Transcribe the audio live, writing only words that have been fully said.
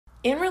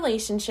In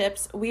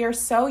relationships, we are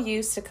so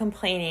used to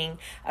complaining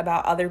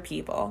about other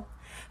people.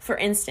 For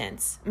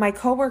instance, my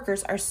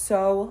coworkers are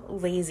so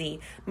lazy.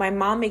 My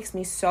mom makes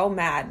me so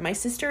mad. My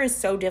sister is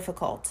so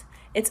difficult.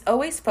 It's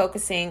always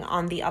focusing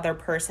on the other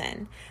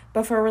person.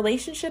 But for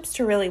relationships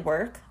to really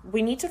work,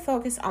 we need to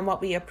focus on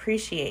what we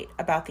appreciate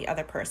about the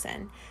other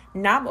person,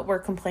 not what we're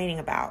complaining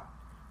about.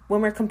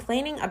 When we're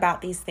complaining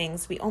about these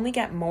things, we only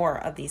get more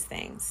of these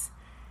things.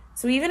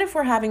 So even if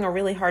we're having a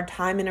really hard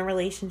time in a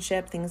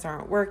relationship, things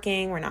aren't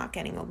working, we're not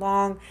getting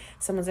along,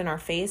 someone's in our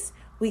face,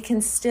 we can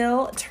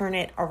still turn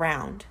it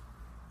around.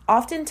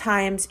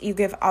 Oftentimes, you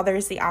give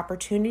others the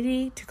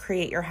opportunity to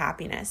create your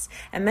happiness,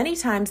 and many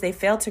times they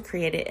fail to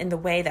create it in the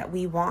way that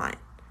we want.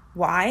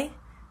 Why?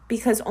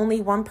 Because only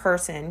one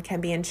person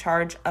can be in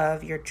charge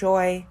of your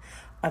joy,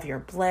 of your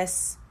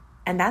bliss,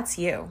 and that's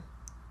you.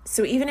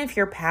 So even if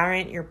your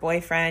parent, your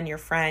boyfriend, your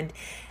friend,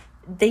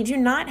 they do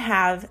not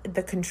have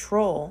the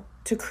control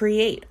to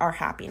create our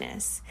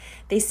happiness.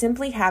 They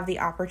simply have the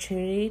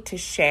opportunity to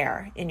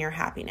share in your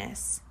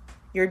happiness.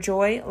 Your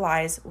joy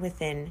lies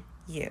within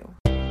you.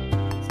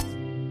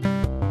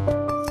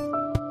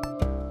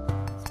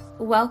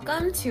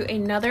 Welcome to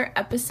another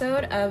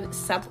episode of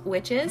Sup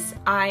Witches.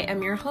 I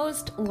am your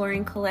host,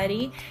 Lauren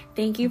Coletti.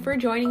 Thank you for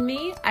joining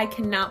me. I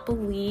cannot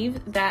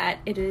believe that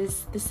it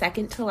is the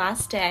second to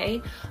last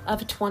day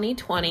of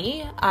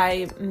 2020.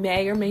 I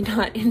may or may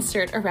not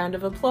insert a round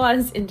of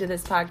applause into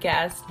this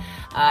podcast.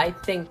 I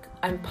think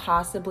I'm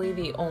possibly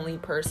the only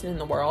person in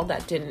the world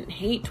that didn't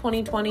hate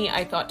 2020.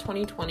 I thought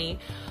 2020,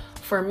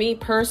 for me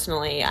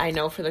personally, I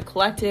know for the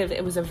collective,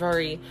 it was a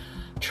very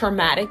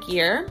traumatic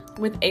year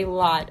with a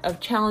lot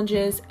of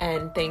challenges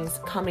and things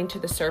coming to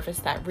the surface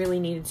that really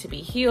needed to be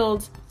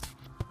healed.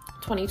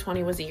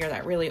 2020 was a year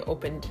that really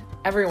opened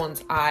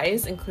everyone's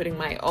eyes, including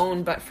my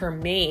own. But for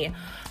me,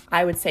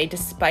 I would say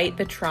despite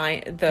the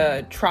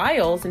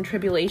trials and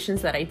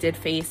tribulations that I did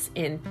face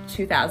in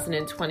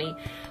 2020,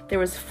 there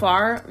was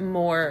far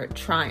more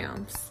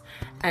triumphs.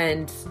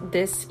 And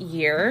this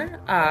year,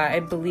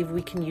 I believe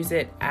we can use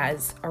it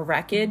as a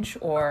wreckage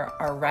or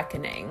a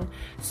reckoning.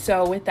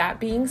 So with that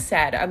being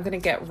said, I'm going to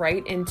get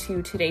right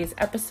into today's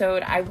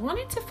episode. I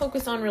wanted to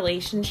focus on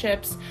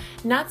relationships,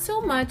 not so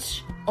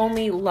much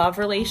only love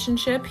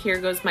relationship. Here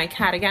goes my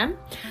cat again.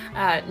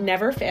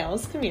 Never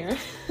fails. Come here.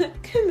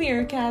 Come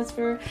here,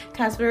 Casper.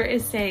 Casper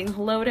is saying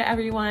hello to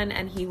everyone,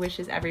 and he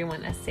wishes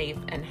everyone a safe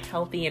and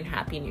healthy and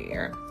happy new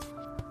year.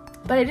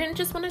 But I didn't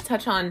just want to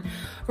touch on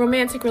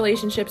romantic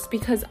relationships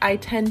because I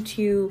tend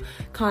to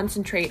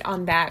concentrate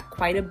on that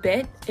quite a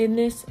bit in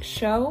this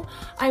show.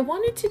 I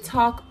wanted to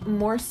talk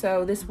more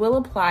so, this will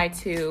apply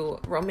to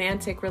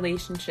romantic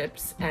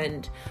relationships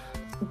and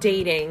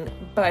dating,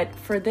 but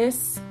for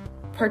this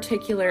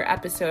particular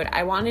episode,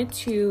 I wanted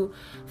to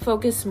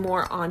focus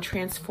more on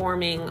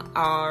transforming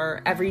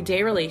our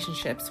everyday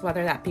relationships,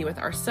 whether that be with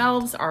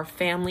ourselves, our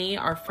family,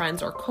 our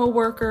friends, or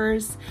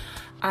coworkers.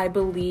 I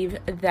believe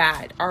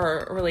that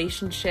our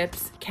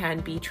relationships can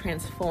be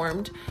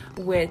transformed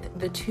with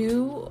the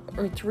 2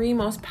 or 3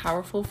 most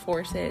powerful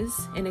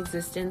forces in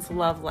existence: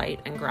 love, light,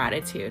 and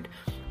gratitude.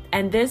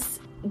 And this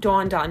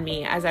dawned on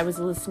me as I was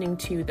listening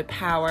to The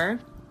Power,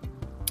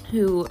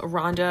 who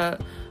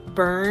Rhonda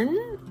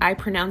Byrne, I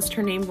pronounced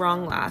her name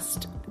wrong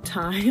last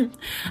time.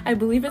 I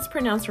believe it's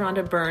pronounced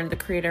Rhonda Byrne, the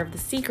creator of The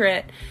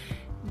Secret.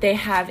 They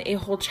have a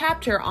whole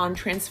chapter on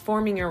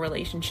transforming your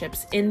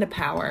relationships in The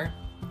Power.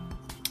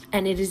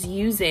 And it is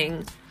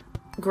using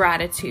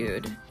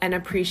gratitude and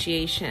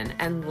appreciation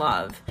and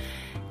love.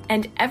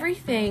 And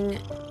everything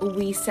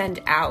we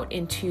send out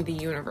into the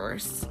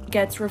universe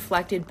gets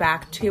reflected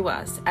back to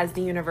us, as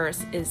the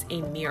universe is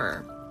a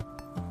mirror.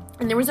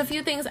 And there was a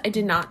few things I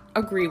did not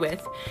agree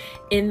with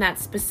in that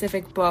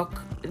specific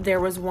book. There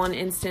was one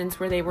instance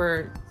where they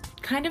were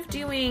kind of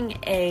doing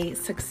a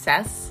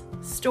success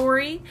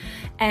story,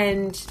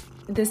 and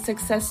the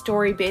success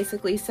story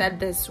basically said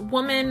this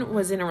woman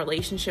was in a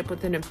relationship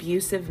with an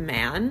abusive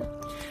man,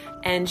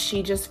 and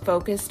she just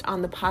focused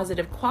on the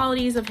positive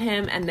qualities of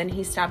him, and then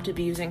he stopped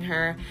abusing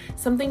her,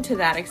 something to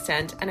that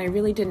extent. And I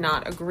really did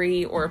not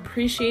agree or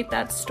appreciate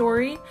that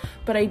story,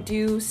 but I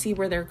do see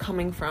where they're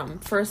coming from.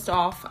 First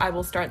off, I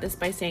will start this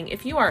by saying,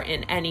 if you are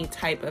in any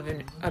type of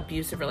an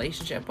abusive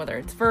relationship, whether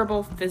it's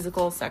verbal,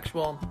 physical,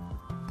 sexual,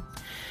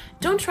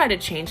 don't try to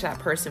change that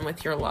person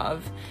with your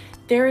love.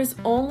 There is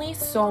only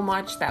so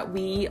much that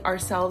we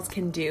ourselves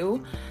can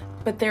do,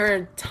 but there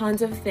are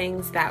tons of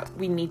things that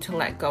we need to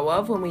let go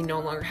of when we no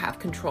longer have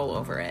control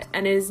over it.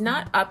 And it is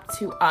not up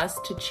to us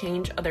to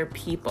change other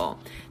people.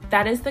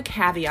 That is the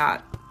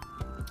caveat.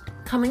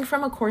 Coming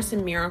from A Course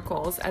in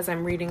Miracles, as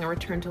I'm reading A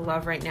Return to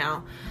Love right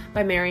now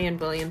by Marianne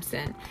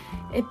Williamson,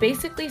 it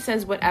basically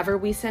says whatever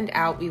we send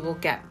out, we will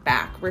get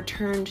back,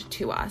 returned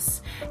to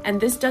us.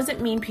 And this doesn't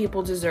mean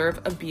people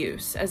deserve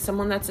abuse. As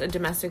someone that's a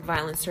domestic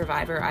violence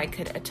survivor, I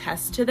could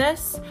attest to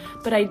this,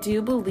 but I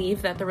do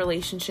believe that the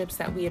relationships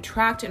that we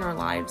attract in our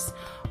lives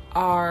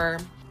are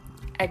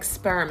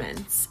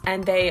experiments,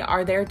 and they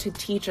are there to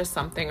teach us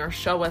something or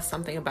show us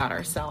something about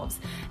ourselves.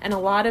 And a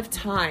lot of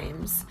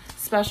times,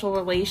 special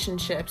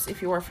relationships,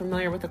 if you are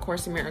familiar with the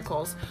Course in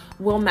Miracles,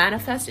 will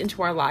manifest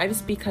into our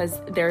lives because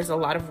there's a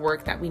lot of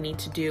work that we need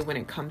to do when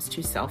it comes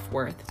to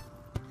self-worth.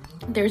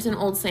 There's an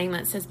old saying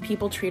that says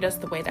people treat us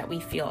the way that we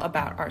feel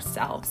about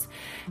ourselves.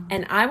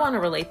 And I want to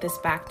relate this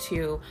back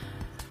to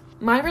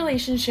my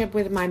relationship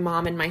with my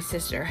mom and my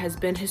sister has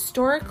been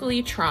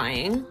historically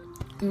trying.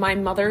 My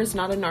mother is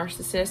not a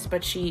narcissist,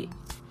 but she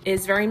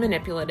is very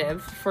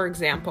manipulative. For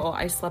example,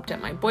 I slept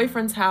at my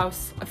boyfriend's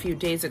house a few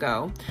days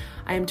ago.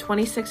 I am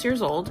 26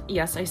 years old.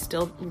 Yes, I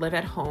still live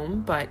at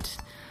home, but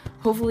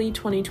hopefully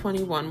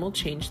 2021 will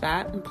change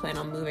that and plan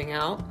on moving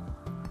out.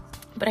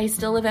 But I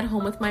still live at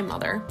home with my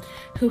mother,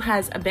 who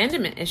has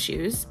abandonment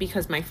issues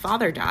because my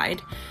father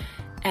died,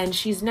 and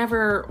she's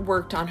never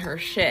worked on her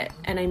shit.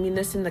 And I mean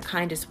this in the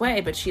kindest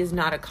way, but she is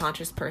not a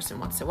conscious person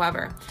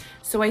whatsoever.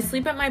 So I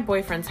sleep at my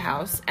boyfriend's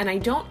house, and I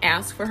don't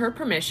ask for her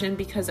permission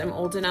because I'm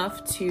old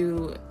enough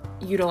to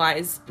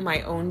utilize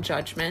my own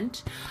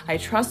judgment. I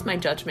trust my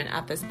judgment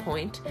at this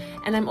point,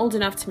 and I'm old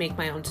enough to make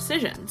my own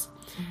decisions.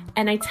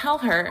 And I tell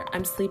her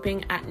I'm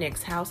sleeping at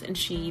Nick's house, and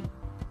she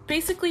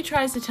basically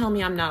tries to tell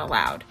me I'm not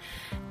allowed.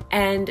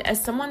 And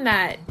as someone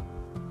that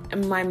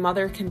my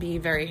mother can be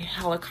very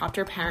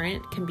helicopter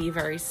parent, can be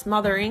very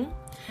smothering,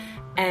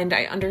 and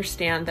I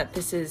understand that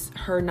this is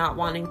her not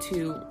wanting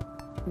to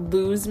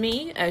lose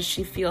me, as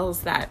she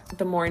feels that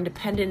the more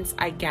independence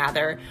I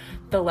gather,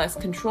 the less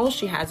control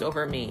she has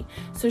over me.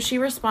 So she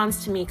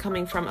responds to me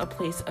coming from a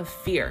place of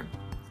fear.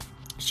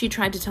 She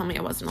tried to tell me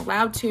I wasn't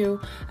allowed to.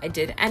 I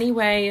did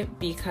anyway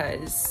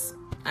because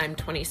I'm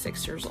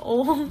 26 years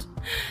old,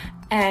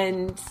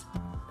 and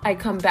I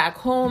come back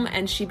home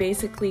and she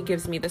basically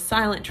gives me the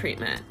silent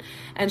treatment.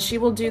 And she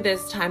will do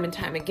this time and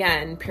time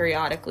again,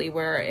 periodically,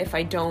 where if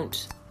I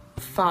don't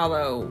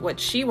follow what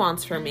she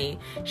wants from me,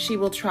 she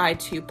will try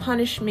to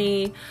punish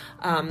me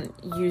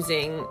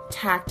using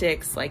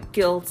tactics like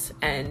guilt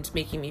and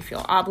making me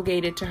feel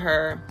obligated to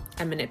her,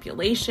 and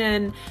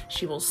manipulation.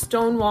 She will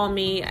stonewall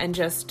me and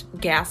just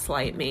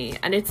gaslight me.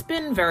 And it's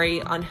been very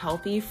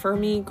unhealthy for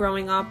me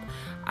growing up.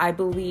 I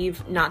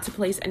believe not to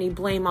place any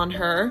blame on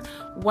her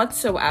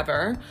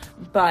whatsoever,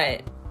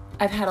 but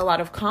I've had a lot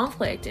of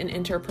conflict in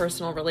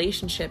interpersonal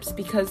relationships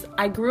because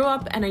I grew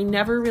up and I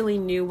never really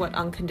knew what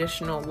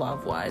unconditional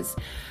love was.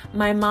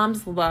 My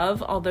mom's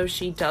love, although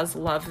she does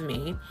love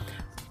me,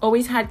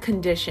 always had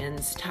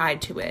conditions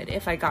tied to it.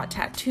 If I got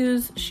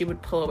tattoos, she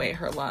would pull away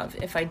her love.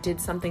 If I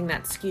did something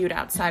that skewed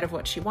outside of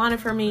what she wanted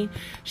from me,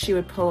 she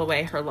would pull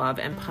away her love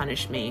and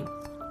punish me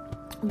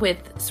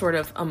with sort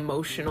of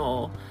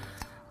emotional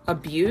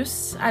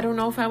abuse. I don't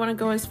know if I want to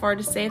go as far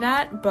to say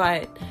that,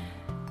 but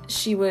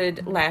she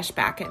would lash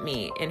back at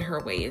me in her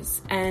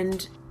ways.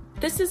 And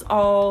this is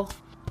all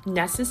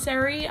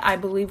necessary. I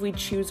believe we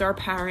choose our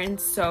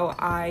parents, so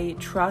I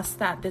trust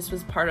that this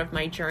was part of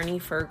my journey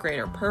for a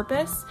greater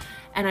purpose,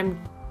 and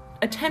I'm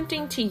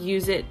attempting to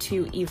use it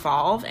to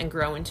evolve and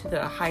grow into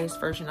the highest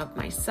version of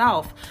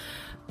myself.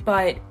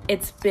 But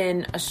it's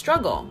been a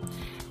struggle.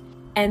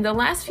 And the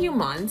last few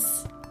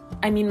months,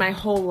 I mean my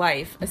whole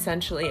life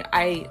essentially,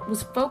 I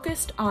was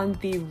focused on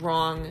the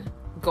wrong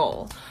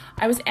goal.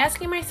 I was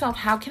asking myself,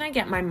 how can I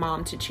get my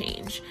mom to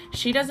change?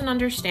 She doesn't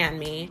understand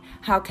me.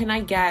 How can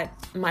I get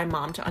my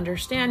mom to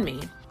understand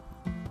me?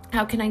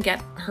 How can I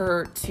get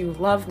her to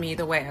love me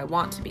the way I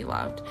want to be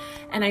loved?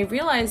 And I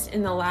realized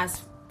in the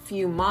last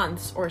few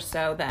months or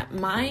so that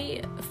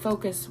my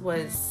focus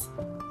was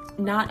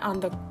not on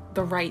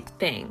the right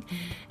thing.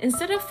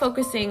 Instead of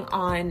focusing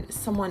on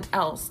someone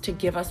else to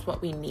give us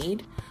what we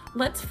need,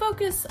 let's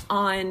focus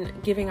on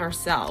giving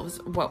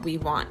ourselves what we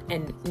want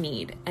and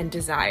need and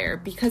desire,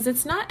 because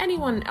it's not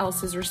anyone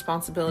else's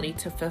responsibility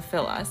to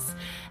fulfill us.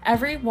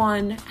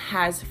 Everyone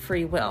has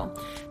free will.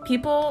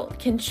 People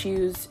can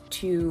choose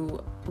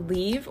to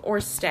leave or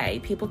stay.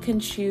 People can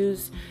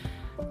choose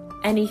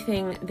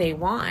anything they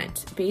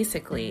want,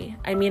 basically.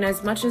 I mean,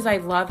 as much as I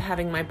love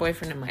having my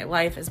boyfriend in my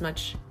life, as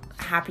much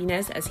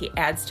happiness as he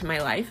adds to my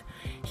life,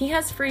 he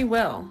has free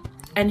will.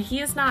 And he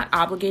is not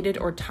obligated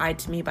or tied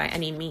to me by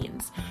any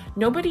means.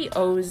 Nobody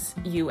owes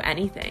you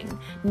anything.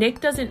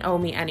 Nick doesn't owe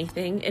me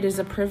anything. It is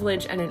a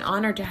privilege and an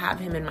honor to have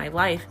him in my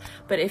life.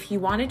 But if he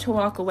wanted to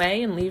walk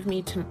away and leave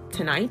me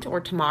tonight or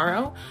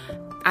tomorrow,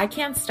 I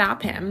can't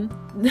stop him,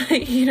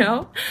 you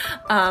know?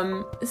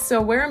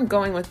 So where I'm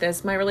going with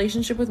this, my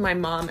relationship with my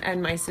mom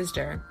and my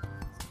sister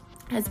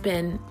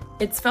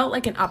it's felt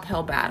like an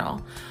uphill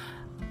battle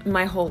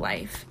my whole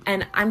life.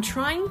 And I'm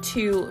trying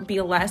to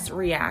be less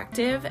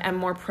reactive and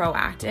more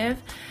proactive.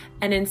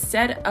 And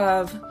instead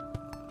of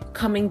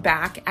coming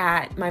back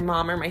at my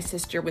mom or my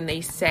sister when they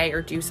say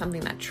or do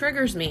something that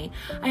triggers me,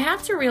 I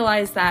have to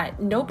realize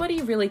that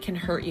nobody really can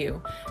hurt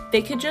you.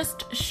 They could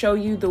just show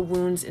you the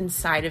wounds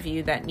inside of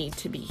you that need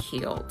to be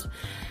healed.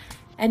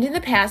 And in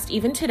the past,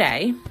 even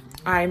today,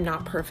 I'm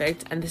not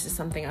perfect, and this is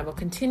something I will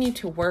continue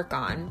to work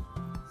on.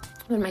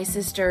 When my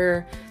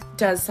sister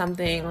does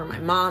something or my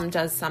mom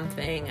does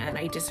something and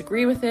I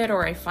disagree with it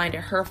or I find it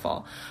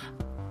hurtful,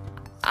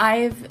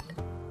 I've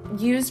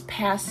used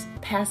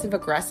passive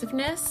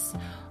aggressiveness,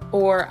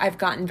 or I've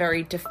gotten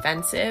very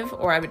defensive,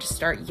 or I would just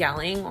start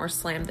yelling or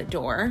slam the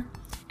door.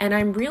 And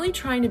I'm really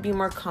trying to be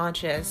more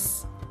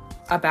conscious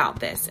about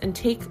this and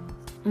take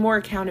more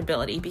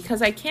accountability,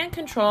 because I can't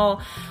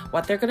control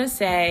what they're going to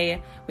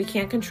say. We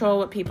can't control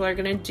what people are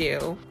going to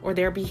do or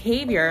their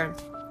behavior,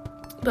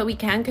 but we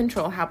can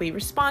control how we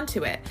respond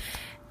to it.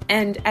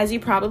 And as you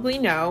probably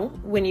know,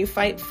 when you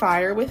fight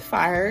fire with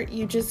fire,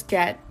 you just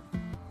get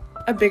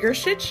a bigger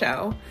shit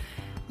show.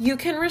 You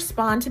can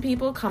respond to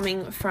people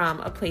coming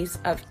from a place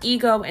of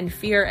ego and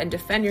fear and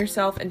defend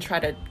yourself and try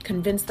to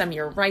convince them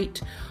you're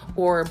right,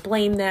 or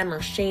blame them or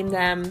shame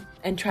them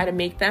and try to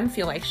make them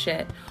feel like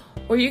shit.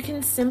 Or you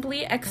can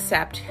simply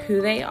accept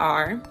who they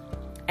are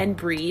and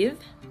breathe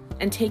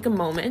and take a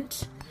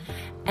moment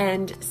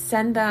and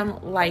send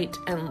them light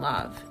and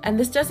love. And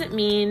this doesn't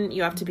mean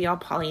you have to be all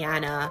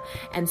Pollyanna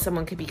and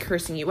someone could be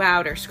cursing you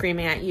out or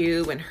screaming at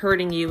you and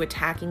hurting you,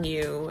 attacking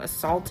you,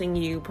 assaulting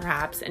you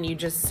perhaps, and you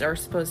just are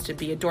supposed to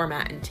be a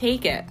doormat and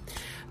take it.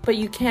 But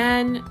you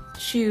can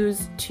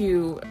choose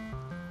to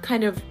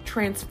kind of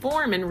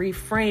transform and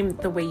reframe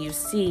the way you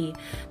see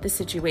the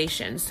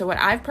situation. So what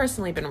I've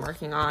personally been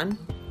working on,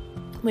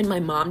 when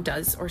my mom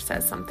does or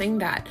says something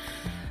that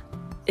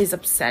is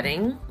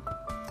upsetting,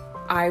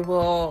 I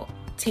will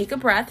take a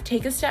breath,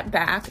 take a step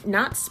back,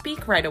 not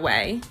speak right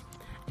away,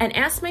 and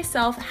ask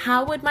myself,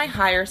 how would my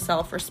higher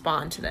self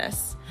respond to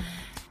this?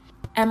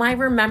 Am I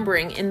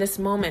remembering in this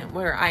moment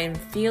where I am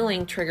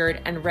feeling triggered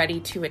and ready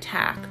to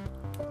attack?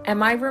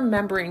 Am I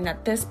remembering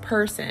that this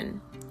person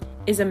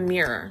is a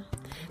mirror?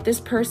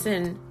 This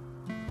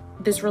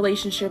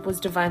relationship was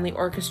divinely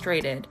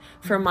orchestrated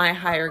for my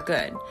higher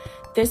good.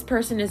 This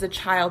person is a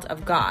child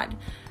of God.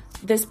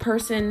 This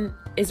person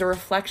is a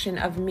reflection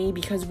of me,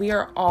 because we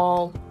are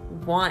all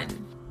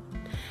one.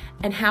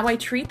 And how I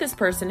treat this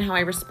person, how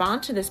I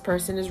respond to this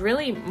person is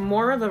really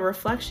more of a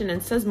reflection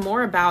and says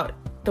more about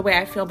the way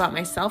I feel about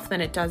myself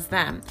than it does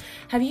them.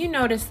 Have you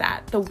noticed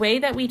that? The way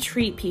that we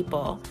treat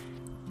people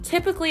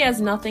typically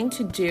has nothing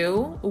to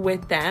do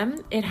with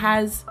them. It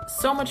has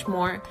so much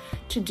more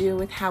to do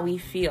with how we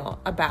feel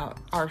about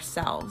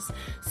ourselves.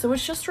 So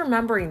it's just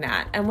remembering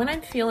that. And when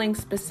I'm feeling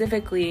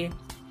specifically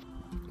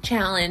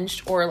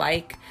challenged or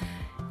like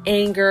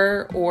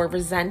anger or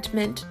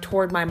resentment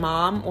toward my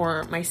mom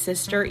or my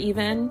sister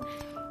even,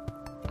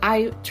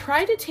 I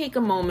try to take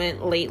a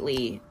moment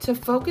lately to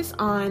focus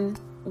on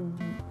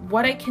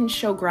what I can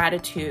show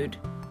gratitude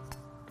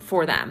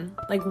for them.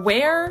 Like,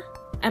 where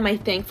am I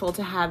thankful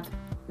to have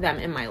them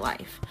in my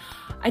life?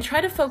 I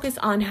try to focus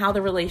on how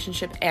the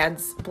relationship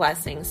adds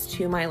blessings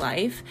to my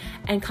life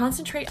and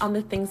concentrate on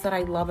the things that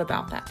I love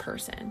about that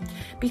person.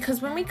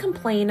 Because when we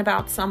complain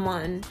about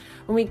someone,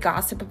 when we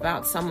gossip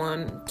about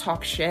someone,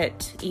 talk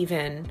shit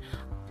even,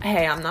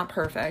 hey, I'm not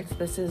perfect,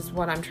 this is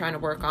what I'm trying to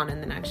work on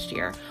in the next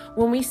year.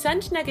 When we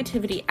send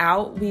negativity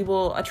out, we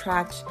will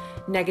attract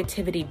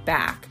negativity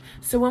back.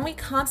 So when we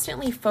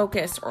constantly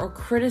focus or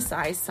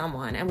criticize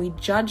someone and we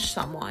judge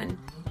someone,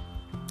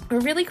 we're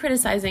really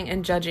criticizing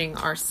and judging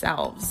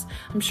ourselves.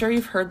 I'm sure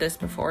you've heard this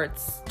before.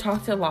 It's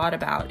talked a lot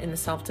about in the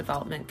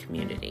self-development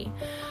community.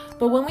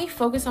 But when we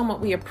focus on what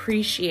we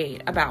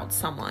appreciate about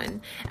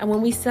someone, and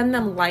when we send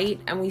them light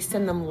and we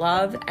send them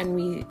love and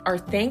we are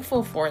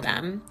thankful for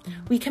them,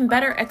 we can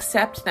better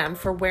accept them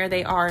for where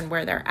they are and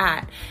where they're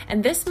at.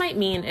 And this might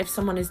mean if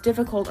someone is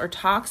difficult or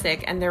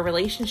toxic and their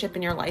relationship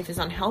in your life is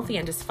unhealthy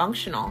and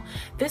dysfunctional,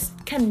 this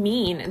can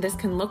mean, and this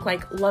can look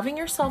like loving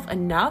yourself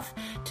enough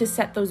to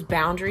set those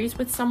boundaries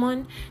with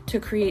someone, to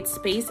create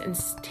space and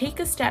take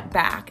a step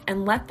back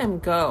and let them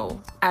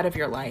go out of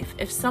your life.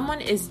 If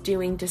someone is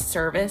doing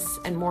disservice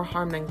and more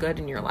harm than good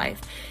in your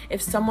life,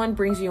 if someone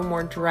brings you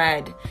more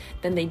dread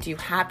than they do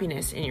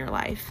happiness in your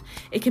life,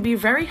 it can be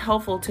very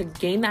helpful to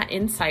gain that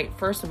insight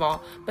first of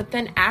all, but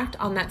then act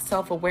on that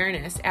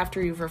self-awareness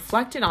after you've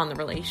reflected on the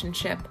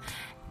relationship.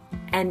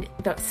 And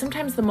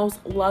sometimes the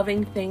most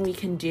loving thing we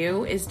can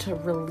do is to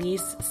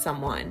release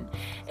someone.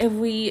 If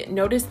we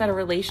notice that a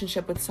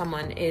relationship with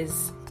someone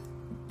is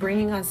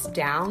bringing us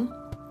down,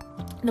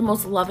 the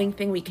most loving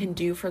thing we can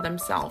do for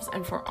themselves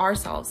and for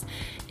ourselves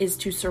is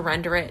to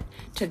surrender it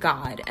to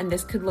God. And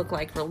this could look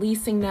like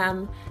releasing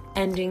them,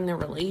 ending the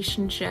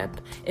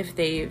relationship if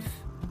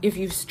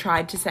you've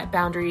tried to set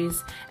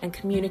boundaries and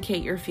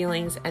communicate your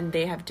feelings and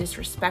they have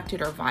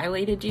disrespected or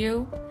violated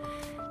you.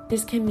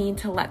 This can mean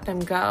to let them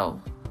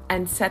go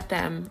and set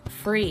them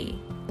free.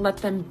 Let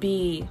them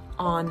be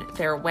on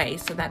their way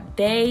so that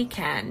they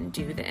can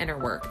do the inner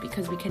work,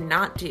 because we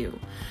cannot do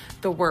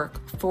the work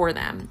for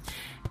them.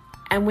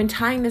 And when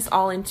tying this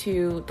all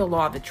into the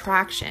law of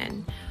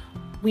attraction,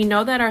 we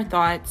know that our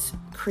thoughts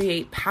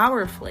create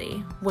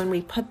powerfully when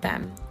we put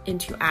them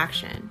into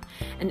action.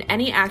 And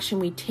any action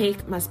we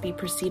take must be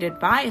preceded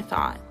by a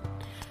thought.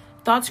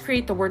 Thoughts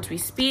create the words we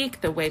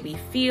speak, the way we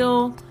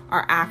feel,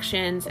 our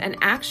actions, and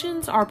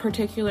actions are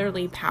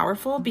particularly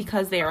powerful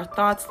because they are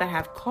thoughts that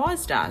have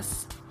caused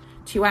us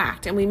to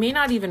act. And we may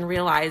not even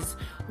realize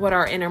what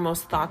our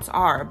innermost thoughts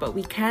are, but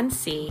we can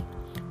see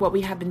what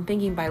we have been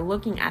thinking by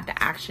looking at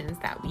the actions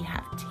that we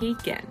have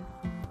taken.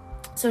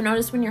 So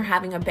notice when you're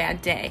having a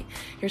bad day,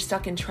 you're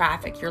stuck in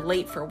traffic, you're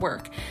late for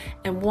work,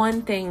 and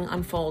one thing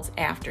unfolds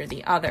after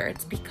the other.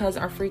 It's because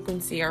our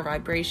frequency, our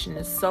vibration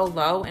is so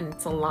low and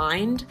it's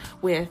aligned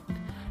with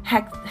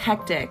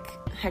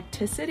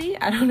hecticity.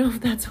 I don't know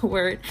if that's a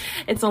word.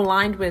 It's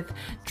aligned with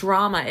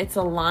drama. It's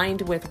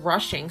aligned with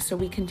rushing. So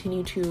we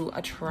continue to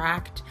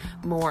attract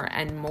more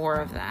and more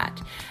of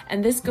that.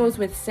 And this goes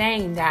with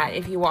saying that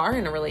if you are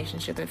in a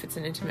relationship, if it's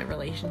an intimate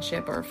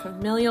relationship or a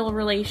familial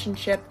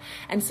relationship,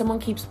 and someone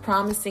keeps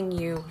promising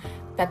you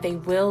that they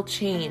will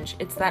change,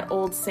 it's that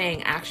old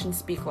saying, actions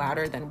speak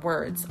louder than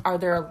words. Are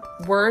their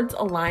words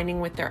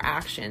aligning with their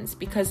actions?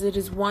 Because it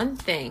is one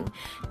thing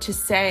to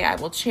say, I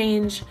will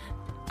change,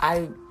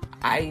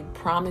 I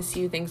promise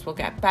you things will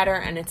get better,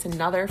 and it's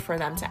another for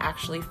them to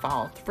actually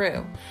follow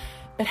through.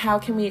 But how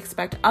can we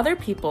expect other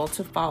people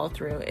to follow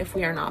through if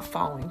we are not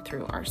following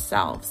through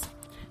ourselves?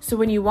 So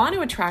when you want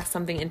to attract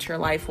something into your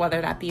life,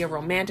 whether that be a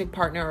romantic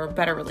partner or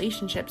better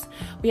relationships,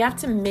 we have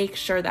to make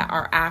sure that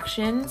our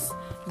actions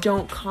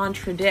don't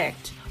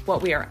contradict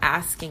what we are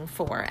asking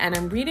for. And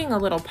I'm reading a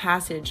little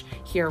passage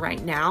here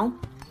right now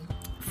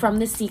from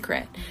The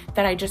Secret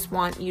that I just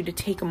want you to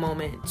take a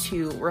moment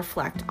to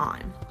reflect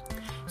on.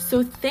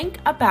 So think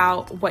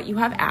about what you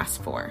have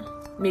asked for.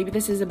 Maybe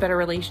this is a better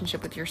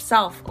relationship with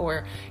yourself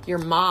or your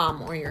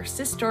mom or your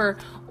sister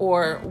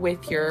or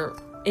with your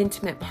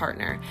intimate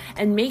partner.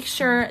 And make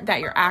sure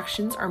that your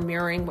actions are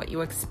mirroring what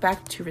you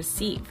expect to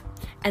receive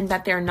and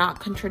that they're not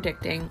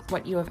contradicting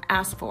what you have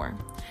asked for.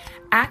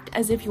 Act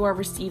as if you are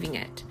receiving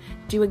it.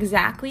 Do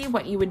exactly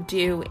what you would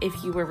do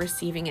if you were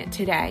receiving it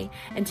today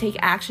and take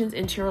actions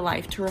into your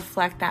life to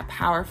reflect that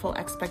powerful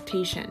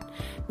expectation.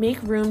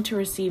 Make room to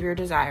receive your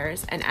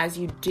desires, and as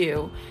you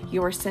do,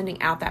 you are sending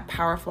out that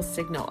powerful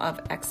signal of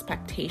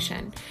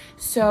expectation.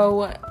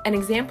 So an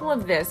example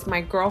of this,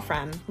 my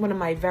girlfriend, one of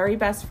my very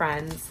best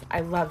friends, I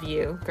love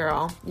you,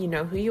 girl, you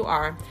know who you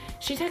are.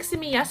 She texted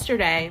me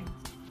yesterday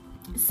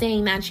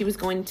saying that she was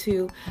going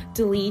to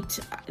delete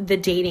the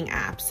dating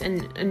apps,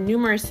 and a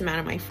numerous amount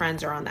of my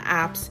friends are on the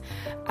apps.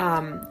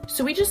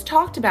 So we just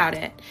talked about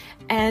it,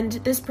 and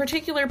this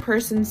particular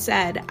person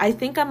said, I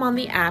think I'm on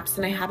the apps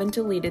and I haven't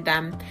deleted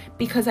them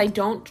because I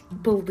don't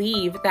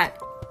believe that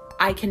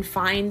I can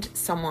find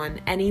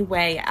someone any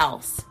way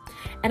else.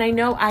 And I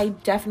know I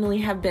definitely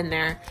have been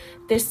there.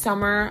 This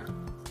summer,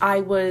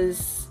 I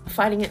was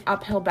fighting an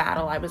uphill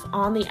battle. I was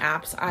on the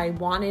apps. I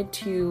wanted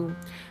to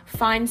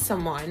find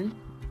someone.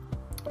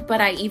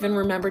 But I even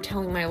remember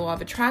telling my law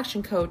of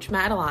attraction coach,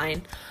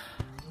 Madeline,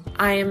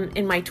 I am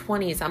in my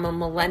 20s. I'm a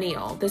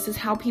millennial. This is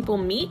how people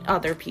meet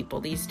other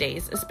people these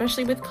days,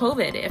 especially with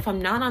COVID. If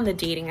I'm not on the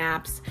dating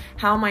apps,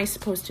 how am I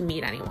supposed to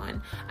meet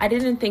anyone? I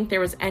didn't think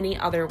there was any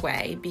other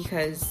way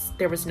because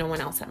there was no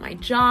one else at my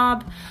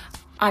job.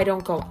 I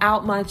don't go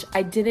out much.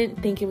 I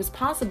didn't think it was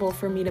possible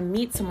for me to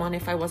meet someone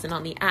if I wasn't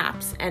on the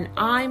apps. And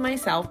I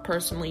myself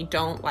personally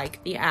don't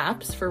like the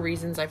apps for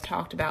reasons I've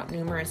talked about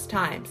numerous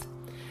times.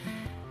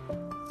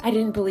 I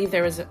didn't believe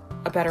there was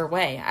a better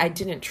way. I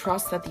didn't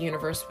trust that the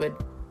universe would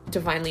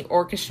divinely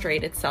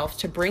orchestrate itself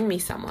to bring me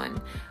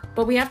someone.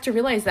 But we have to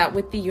realize that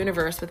with the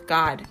universe, with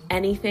God,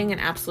 anything and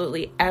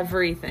absolutely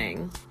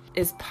everything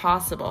is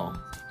possible.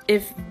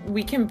 If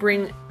we can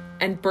bring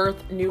and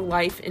birth new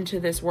life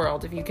into this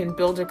world, if you can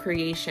build a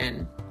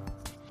creation,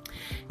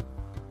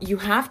 you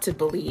have to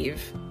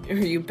believe, or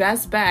you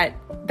best bet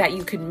that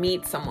you can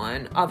meet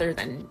someone other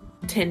than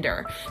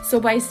Tinder. So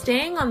by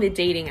staying on the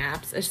dating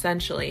apps,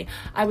 essentially,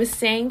 I was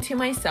saying to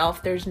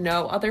myself, there's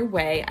no other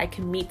way I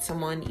can meet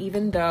someone,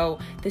 even though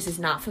this is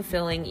not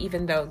fulfilling,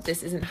 even though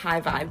this isn't high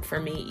vibe for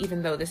me,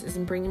 even though this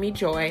isn't bringing me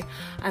joy,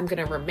 I'm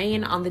going to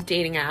remain on the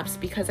dating apps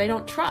because I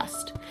don't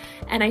trust.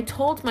 And I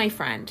told my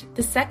friend,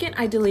 the second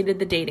I deleted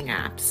the dating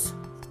apps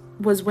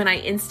was when I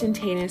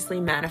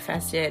instantaneously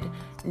manifested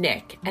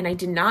Nick, and I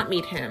did not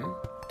meet him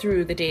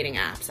through the dating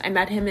apps. I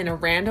met him in a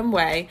random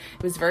way.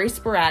 It was very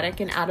sporadic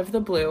and out of the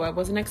blue. I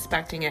wasn't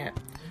expecting it,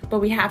 but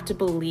we have to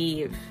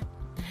believe.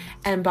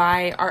 And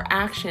by our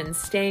actions,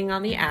 staying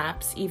on the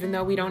apps, even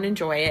though we don't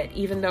enjoy it,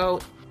 even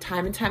though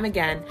time and time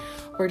again,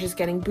 we're just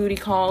getting booty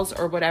calls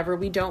or whatever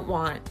we don't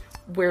want,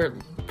 we're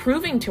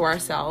proving to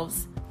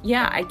ourselves,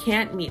 yeah, I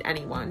can't meet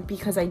anyone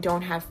because I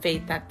don't have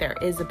faith that there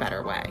is a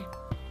better way.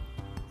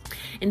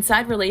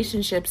 Inside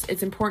relationships,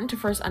 it's important to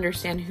first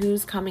understand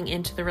who's coming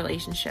into the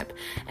relationship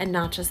and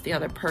not just the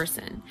other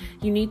person.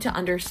 You need to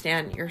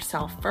understand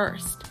yourself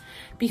first,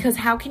 because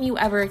how can you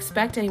ever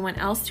expect anyone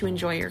else to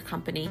enjoy your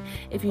company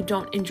if you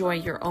don't enjoy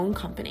your own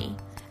company?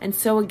 And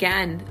so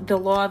again, the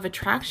law of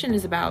attraction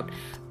is about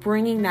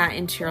bringing that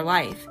into your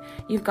life.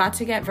 You've got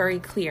to get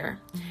very clear.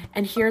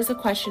 And here's a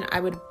question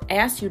I would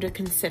ask you to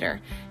consider.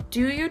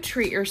 Do you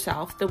treat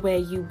yourself the way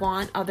you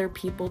want other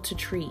people to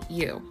treat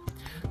you?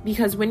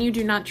 Because when you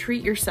do not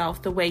treat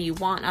yourself the way you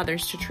want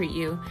others to treat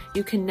you,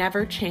 you can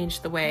never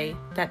change the way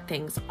that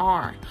things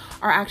are.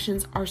 Our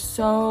actions are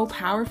so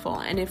powerful,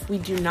 and if we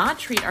do not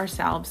treat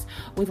ourselves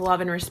with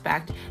love and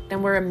respect,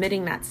 then we're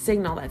emitting that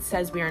signal that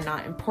says we are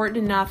not important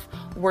enough,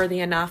 worthy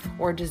enough,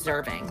 or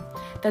deserving.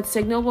 That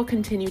signal will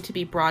continue to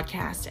be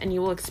broadcast, and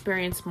you will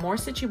experience more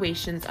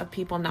situations of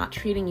people not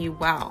treating you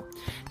well.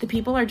 The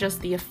people are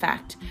just the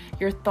effect.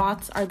 Your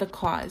thoughts are the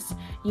cause.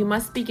 You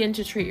must begin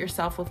to treat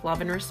yourself with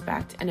love and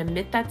respect and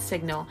emit that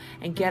signal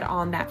and get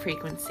on that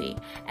frequency.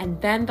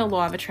 And then the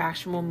law of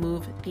attraction will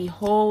move the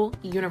whole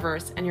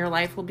universe, and your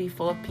life will be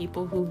full of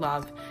people who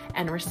love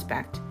and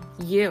respect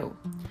you.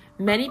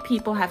 Many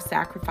people have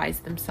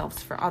sacrificed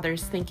themselves for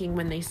others, thinking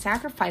when they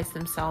sacrifice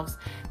themselves,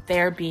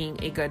 they're being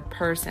a good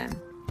person.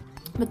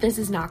 But this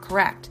is not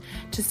correct.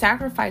 To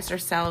sacrifice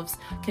ourselves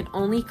can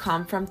only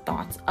come from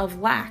thoughts of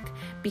lack,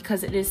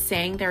 because it is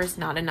saying there is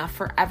not enough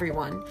for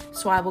everyone,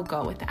 so I will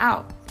go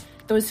without.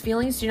 Those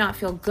feelings do not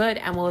feel good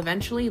and will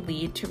eventually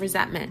lead to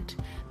resentment.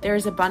 There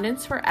is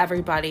abundance for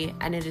everybody,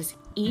 and it is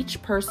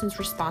each person's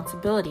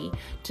responsibility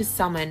to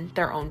summon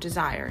their own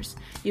desires.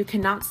 You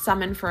cannot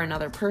summon for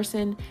another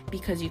person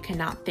because you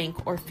cannot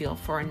think or feel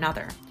for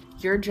another.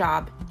 Your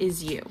job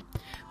is you.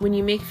 When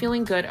you make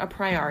feeling good a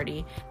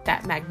priority,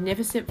 that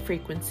magnificent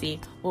frequency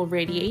will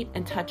radiate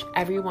and touch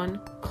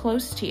everyone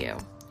close to you.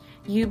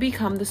 You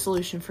become the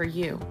solution for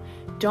you.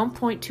 Don't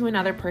point to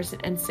another person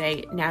and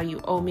say, now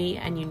you owe me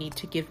and you need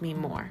to give me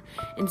more.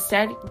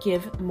 Instead,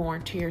 give more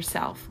to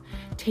yourself.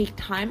 Take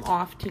time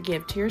off to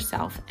give to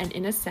yourself and,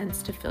 in a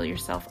sense, to fill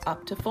yourself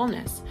up to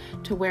fullness,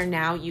 to where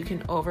now you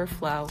can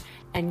overflow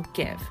and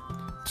give.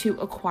 To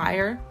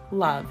acquire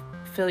love,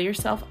 fill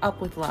yourself up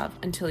with love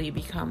until you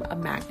become a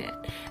magnet.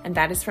 And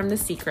that is from The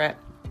Secret.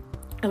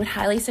 I would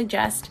highly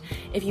suggest,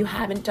 if you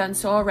haven't done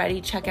so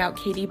already, check out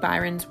Katie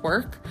Byron's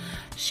work.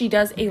 She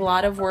does a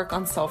lot of work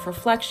on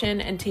self-reflection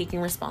and taking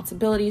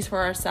responsibilities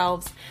for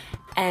ourselves.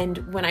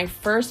 And when I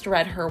first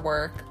read her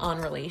work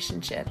on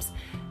relationships,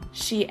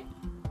 she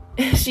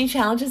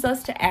challenges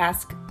us to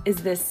ask, is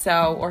this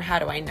so, or how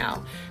do I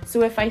know?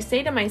 So if I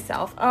say to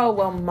myself, oh,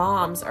 well,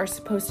 moms are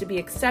supposed to be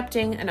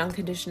accepting and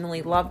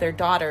unconditionally love their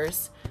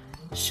daughters,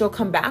 she'll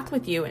come back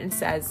with you and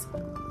says,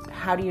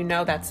 how do you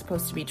know that's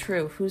supposed to be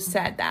true? Who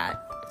said that?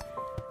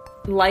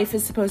 Life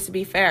is supposed to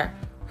be fair.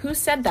 Who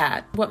said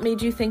that? What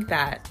made you think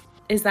that?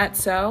 Is that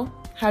so?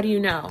 How do you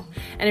know?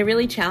 And it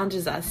really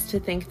challenges us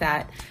to think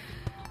that,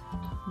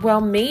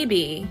 well,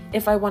 maybe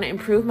if I want to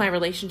improve my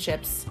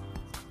relationships,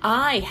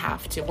 I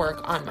have to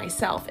work on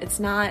myself. It's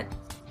not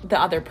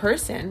the other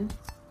person.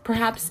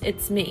 Perhaps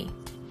it's me.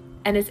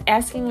 And it's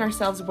asking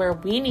ourselves where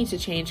we need to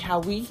change, how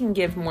we can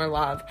give more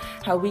love,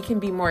 how we can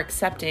be more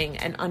accepting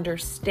and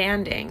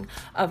understanding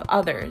of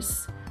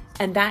others.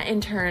 And that in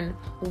turn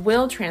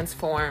will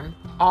transform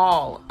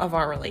all of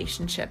our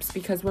relationships,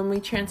 because when we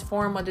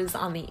transform what is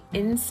on the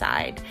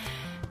inside,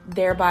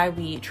 thereby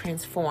we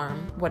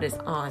transform what is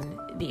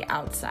on the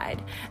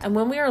outside. And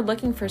when we are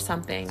looking for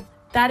something,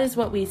 that is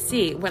what we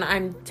see. When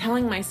I'm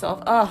telling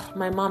myself, oh,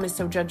 my mom is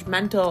so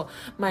judgmental,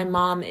 my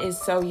mom is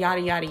so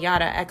yada, yada,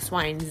 yada, X,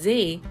 Y, and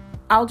Z,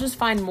 I'll just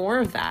find more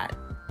of that.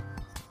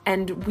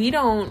 And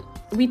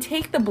we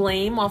take the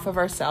blame off of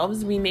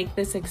ourselves. We make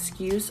this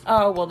excuse,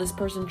 oh, well, this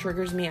person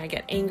triggers me. I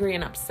get angry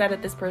and upset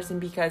at this person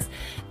because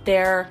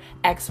they're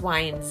X, Y,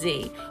 and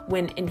Z.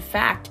 When in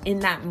fact, in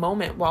that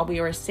moment, while we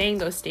were saying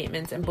those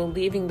statements and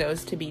believing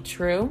those to be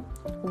true,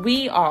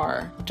 we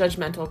are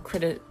judgmental,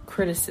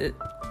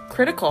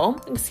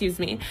 critical,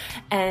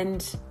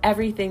 and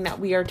everything that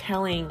we are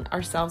telling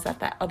ourselves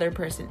that other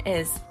person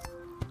is.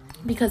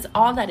 Because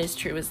all that is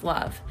true is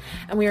love,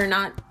 and we are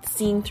not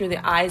seeing through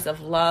the eyes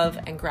of love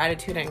and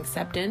gratitude and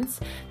acceptance,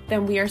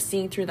 then we are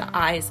seeing through the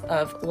eyes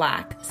of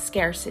lack,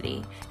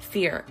 scarcity,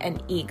 fear,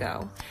 and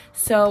ego.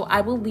 So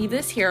I will leave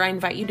this here. I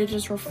invite you to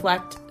just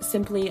reflect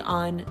simply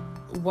on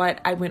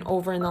what I went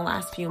over in the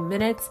last few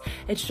minutes.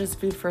 It's just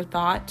food for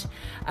thought.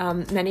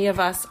 Many of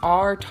us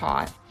are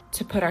taught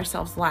to put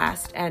ourselves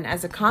last, and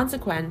as a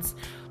consequence,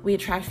 we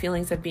attract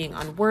feelings of being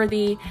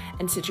unworthy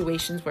and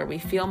situations where we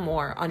feel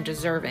more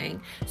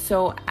undeserving.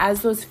 So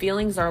as those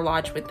feelings are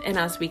lodged within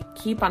us, we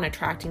keep on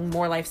attracting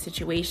more life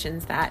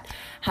situations that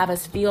have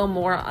us feel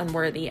more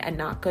unworthy and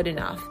not good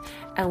enough.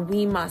 And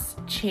we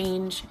must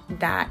change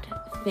that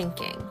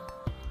thinking.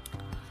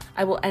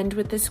 I will end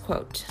with this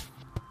quote.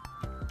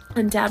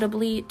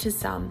 Undoubtedly, to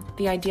some,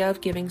 the idea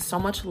of giving so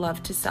much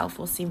love to self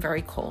will seem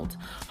very cold,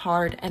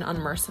 hard, and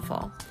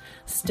unmerciful.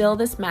 Still,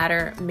 this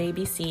matter may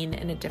be seen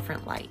in a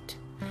different light.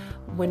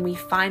 When we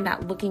find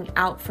that looking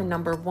out for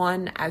number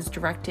one as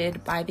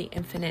directed by the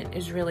infinite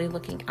is really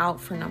looking out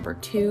for number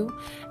two,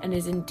 and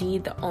is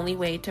indeed the only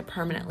way to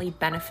permanently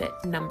benefit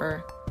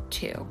number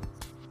two.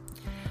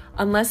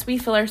 Unless we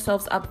fill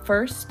ourselves up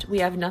first, we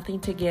have nothing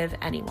to give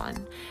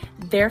anyone.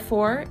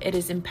 Therefore, it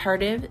is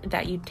imperative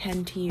that you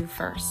tend to you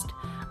first.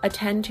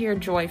 Attend to your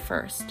joy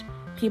first.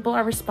 People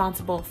are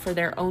responsible for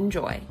their own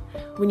joy.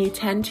 When you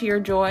tend to your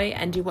joy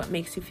and do what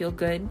makes you feel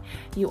good,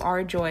 you are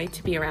a joy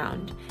to be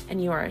around,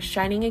 and you are a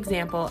shining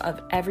example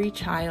of every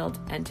child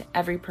and to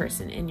every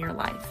person in your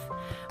life.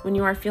 When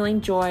you are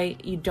feeling joy,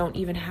 you don't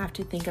even have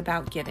to think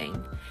about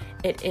giving.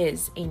 It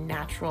is a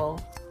natural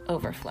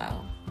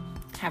overflow.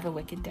 Have a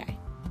wicked day.